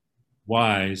so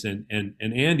wise. And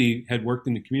Andy had worked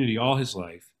in the community all his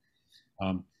life.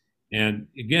 And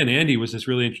again, Andy was this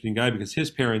really interesting guy because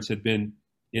his parents had been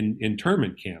in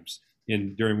internment camps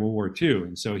during World War II.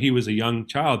 And so he was a young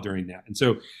child during that. And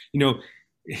so,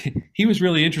 he was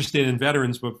really interested in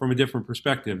veterans, but from a different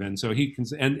perspective. And so he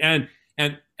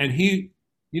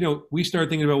we started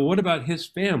thinking about, well, what about his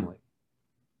family?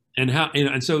 And how,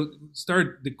 and so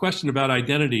started the question about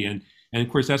identity. And of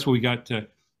course, that's where we got to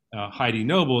Heidi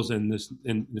Nobles and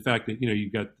the fact that,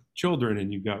 you've got children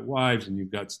and you've got wives and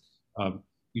you've got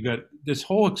this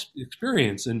whole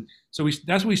experience. And so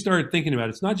that's what we started thinking about.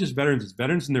 It's not just veterans, it's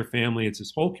veterans and their family. It's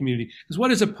this whole community. Because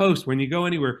what is a post? When you go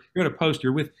anywhere, you're at a post,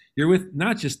 you're with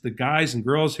not just the guys and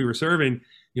girls who are serving,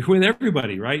 you're with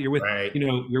everybody, right? You're with, right.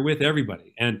 You're with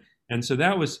everybody. And so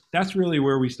that's really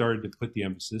where we started to put the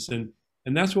emphasis. And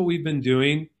that's what we've been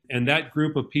doing. And that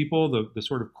group of people, the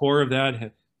sort of core of that,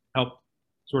 had helped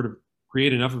sort of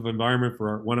create enough of an environment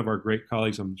for one of our great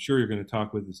colleagues I'm sure you're going to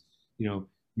talk with is,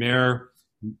 Mayor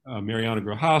Mariana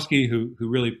Grochowski, who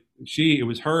really, it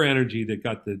was her energy that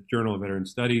got the Journal of Veteran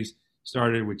Studies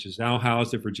started, which is now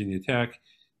housed at Virginia Tech.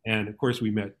 And of course,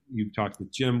 you've talked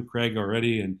with Jim Craig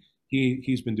already, and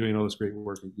he's been doing all this great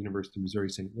work at University of Missouri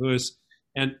St. Louis.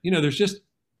 And, there's just,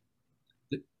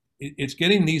 it's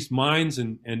getting these minds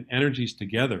and energies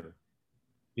together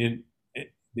that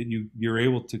you're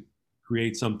able to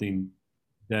create something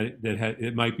that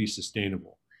it might be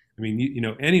sustainable. I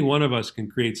mean, any one of us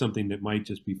can create something that might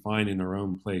just be fine in our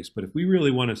own place. But if we really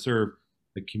want to serve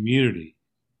the community,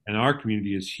 and our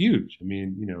community is huge, I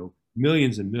mean,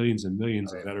 millions and millions and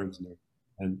millions of veterans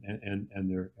and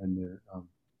their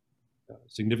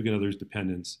significant others'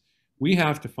 dependents, we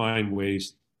have to find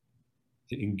ways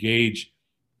to engage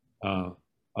a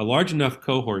large enough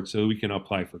cohort so we can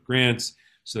apply for grants,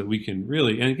 so that we can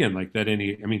really, and again, like that,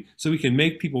 so we can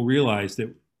make people realize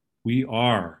that we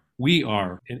are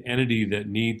an entity that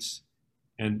needs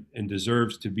and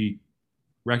deserves to be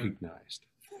recognized.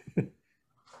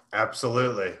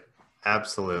 Absolutely.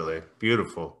 Absolutely.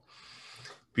 Beautiful.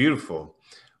 Beautiful.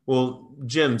 Well,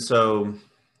 Jim, so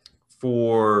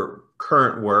for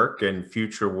current work and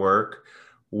future work,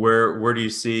 where do you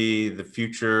see the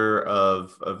future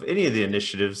of any of the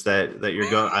initiatives that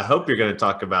you're going? I hope you're going to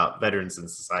talk about Veterans in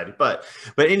Society, but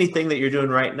anything that you're doing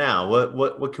right now,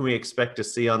 what can we expect to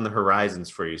see on the horizons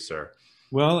for you, sir?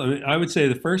 Well, I would say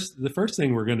the first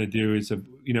thing we're going to do is,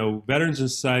 Veterans in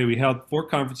Society. We held 4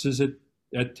 conferences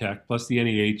at Tech plus the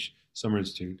NEH Summer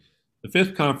Institute. The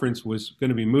 5th conference was going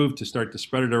to be moved to start to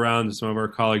spread it around to some of our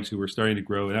colleagues who were starting to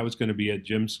grow. And that was going to be at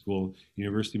Jim's school,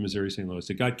 University of Missouri St. Louis.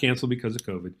 It got canceled because of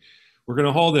COVID. We're going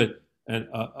to hold a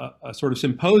sort of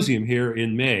symposium here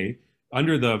in May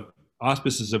under the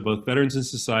auspices of both Veterans in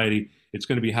Society. It's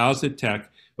going to be housed at Tech,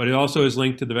 but it also is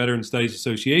linked to the Veteran Studies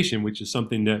Association, which is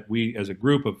something that we as a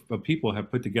group of people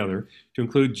have put together to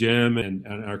include Jim and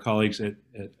our colleagues at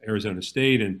Arizona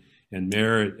State and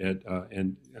Mayor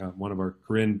and one of our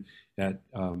Corinne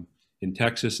in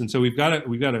Texas. And so we've got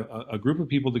a group of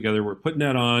people together. We're putting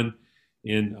that on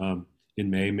in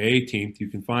May 18th. You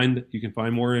can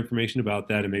find more information about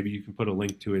that, and maybe you can put a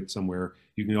link to it somewhere.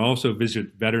 You can also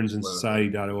visit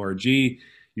veteransinsociety.org.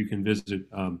 You can visit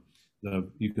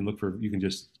you can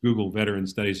just Google Veteran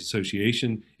Studies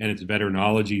Association, and it's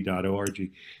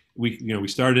veteranology.org.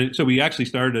 We actually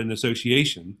started an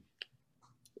association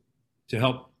to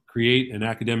help create an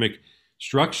academic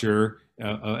structure,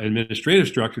 administrative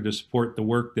structure to support the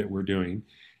work that we're doing.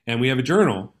 And we have a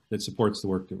journal that supports the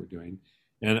work that we're doing.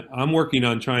 And I'm working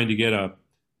on trying to get a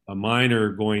minor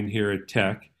going here at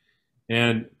Tech.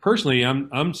 And personally, I'm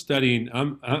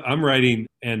writing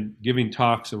and giving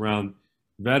talks around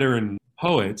veteran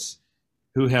poets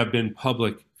who have been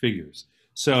public figures.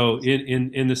 So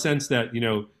in the sense that,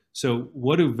 so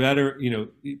what do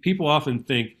people often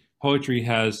think poetry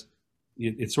has,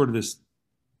 it's sort of this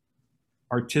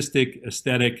artistic,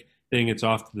 aesthetic thing. It's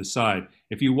off to the side.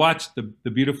 If you watch the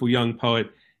beautiful young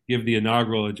poet give the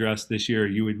inaugural address this year,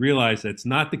 you would realize that's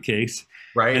not the case.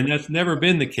 Right. And that's never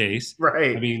been the case.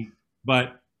 Right. I mean,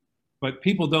 but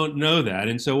people don't know that.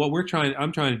 And so what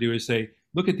I'm trying to do is say,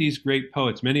 look at these great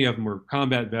poets. Many of them were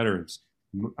combat veterans.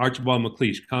 Archibald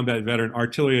MacLeish, combat veteran,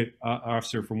 artillery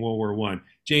officer from World War I.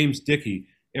 James Dickey,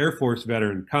 Air Force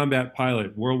veteran, combat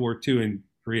pilot, World War II in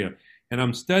Korea. And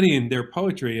I'm studying their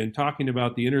poetry and talking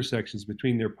about the intersections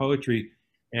between their poetry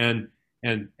and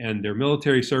their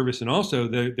military service, and also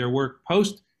their work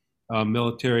post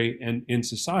military and in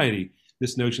society.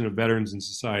 This notion of veterans in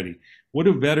society. What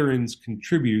do veterans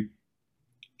contribute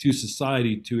to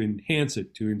society to enhance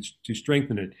it, to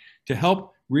strengthen it, to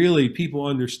help really people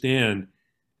understand?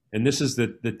 And this is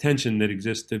the tension that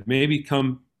exists, to maybe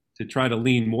come to try to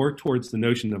lean more towards the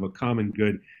notion of a common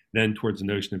good than towards the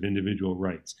notion of individual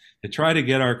rights, to try to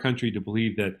get our country to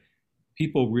believe that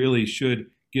people really should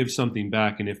give something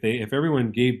back. And if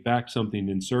everyone gave back something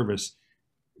in service,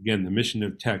 again, the mission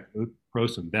of Tech,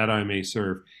 prosum, that I may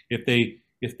serve, if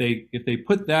they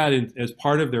put that in as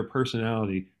part of their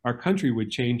personality, our country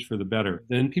would change for the better.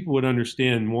 Then people would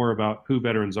understand more about who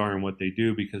veterans are and what they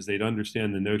do, because they'd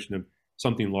understand the notion of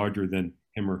something larger than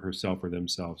him or herself or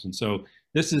themselves. And so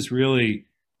this is really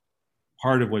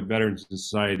part of what Veterans in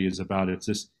Society is about. It's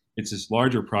this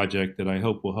larger project that I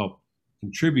hope will help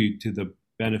contribute to the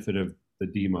benefit of the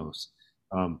demos,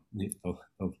 of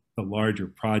the larger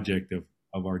project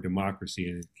of our democracy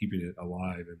and keeping it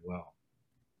alive and well.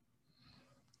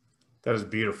 That is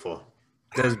beautiful.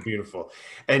 That is beautiful.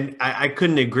 And I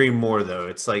couldn't agree more, though.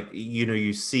 It's like,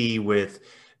 you see with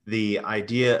the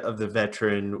idea of the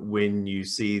veteran, when you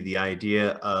see the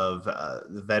idea of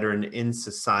the veteran in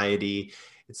society,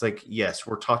 it's like, yes,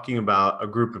 we're talking about a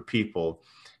group of people.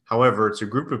 However, it's a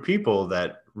group of people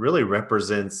that really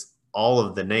represents all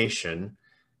of the nation,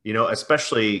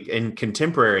 especially in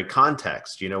contemporary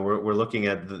context. We're looking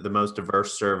at the most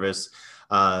diverse service.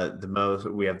 We have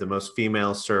the most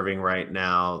females serving right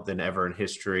now than ever in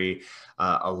history,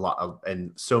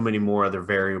 and so many more other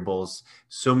variables.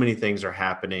 So many things are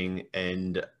happening,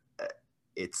 and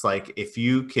it's like, if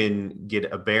you can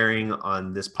get a bearing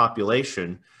on this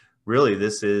population, really,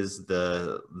 this is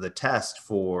the test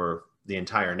for the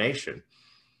entire nation.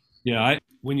 Yeah,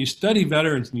 when you study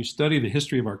veterans and you study the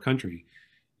history of our country,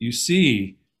 you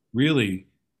see really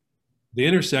the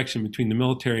intersection between the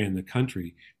military and the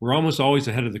country, we're almost always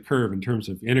ahead of the curve in terms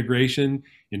of integration,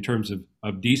 in terms of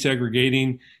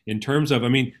desegregating, in terms of,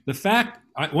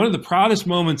 one of the proudest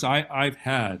moments I've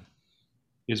had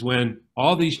is when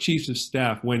all these chiefs of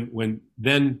staff, when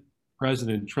then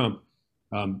President Trump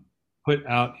put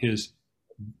out his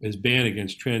ban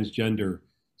against transgender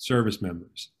service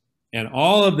members. And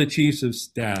all of the chiefs of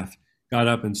staff got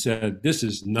up and said, this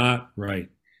is not right.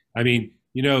 And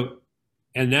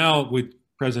now with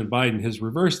President Biden has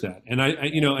reversed that. And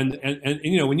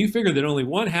when you figure that only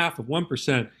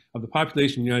 0.5% of the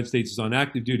population of the United States is on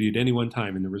active duty at any one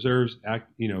time in the reserves,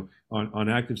 on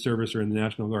active service or in the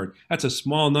National Guard, that's a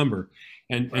small number.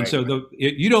 And so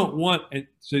you don't want,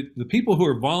 so the people who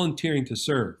are volunteering to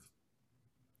serve,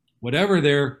 whatever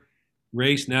their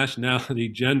race, nationality,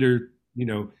 gender,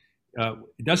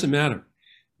 it doesn't matter.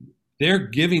 They're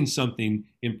giving something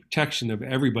in protection of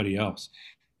everybody else.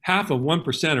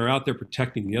 0.5% are out there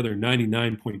protecting the other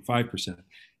 99.5%.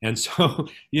 And so,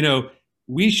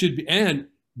 we should be, and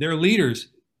their leaders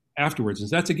afterwards. And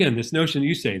that's, again, this notion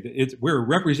you say, that we're a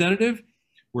representative,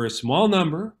 we're a small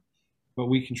number, but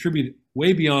we contribute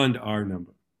way beyond our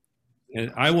number.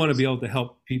 And I want to be able to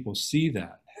help people see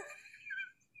that.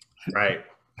 Right.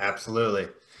 Absolutely.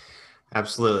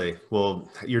 Absolutely. Well,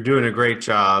 you're doing a great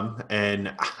job,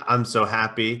 and I'm so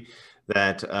happy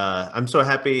that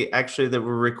actually that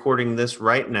we're recording this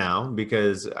right now,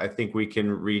 because I think we can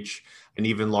reach an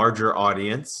even larger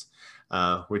audience,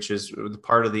 which is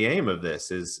part of the aim of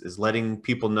this is letting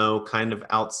people know kind of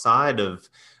outside of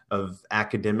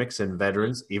academics and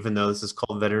veterans, even though this is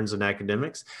called Veterans and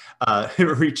Academics,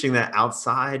 reaching that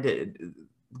outside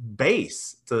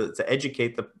base to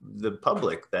educate the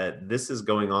public that this is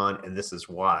going on and this is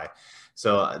why.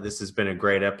 So this has been a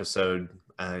great episode.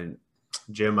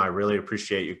 Jim, I really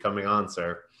appreciate you coming on,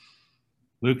 sir.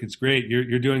 Luke, it's great.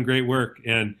 You're doing great work.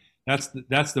 And that's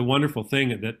the wonderful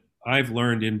thing that I've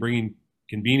learned in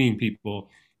convening people,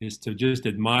 is to just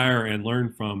admire and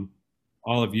learn from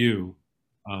all of you.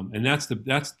 And that's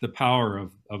the power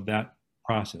of that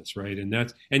process, right?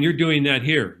 And you're doing that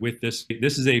here with this.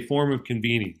 This is a form of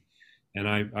convening, and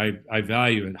I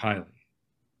value it highly.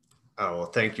 Oh, well,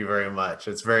 thank you very much.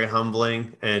 It's very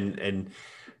humbling, and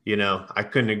I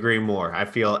couldn't agree more. I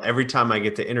feel every time I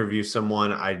get to interview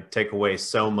someone, I take away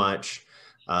so much.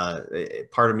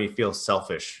 Part of me feels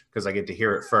selfish because I get to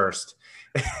hear it first.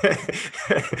 I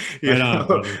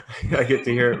get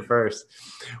to hear it first.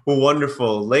 Well,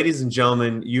 wonderful. Ladies and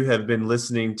gentlemen, you have been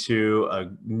listening to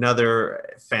another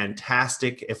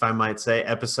fantastic, if I might say,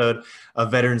 episode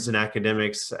of Veterans and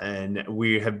Academics. And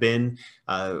we have been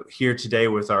here today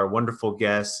with our wonderful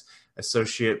guest,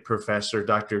 Associate Professor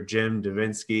Dr. Jim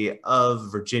Davinsky of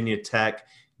Virginia Tech.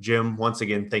 Jim, once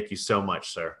again, thank you so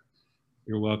much, sir.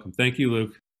 You're welcome. Thank you,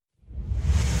 Luke.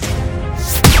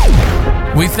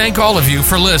 We thank all of you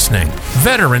for listening.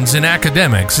 Veterans in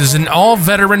Academics is an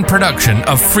all-veteran production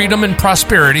of Freedom and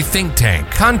Prosperity Think Tank.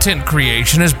 Content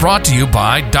creation is brought to you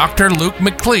by Dr. Luke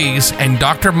McLeese and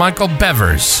Dr. Michael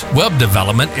Bevers. Web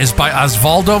development is by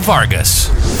Osvaldo Vargas.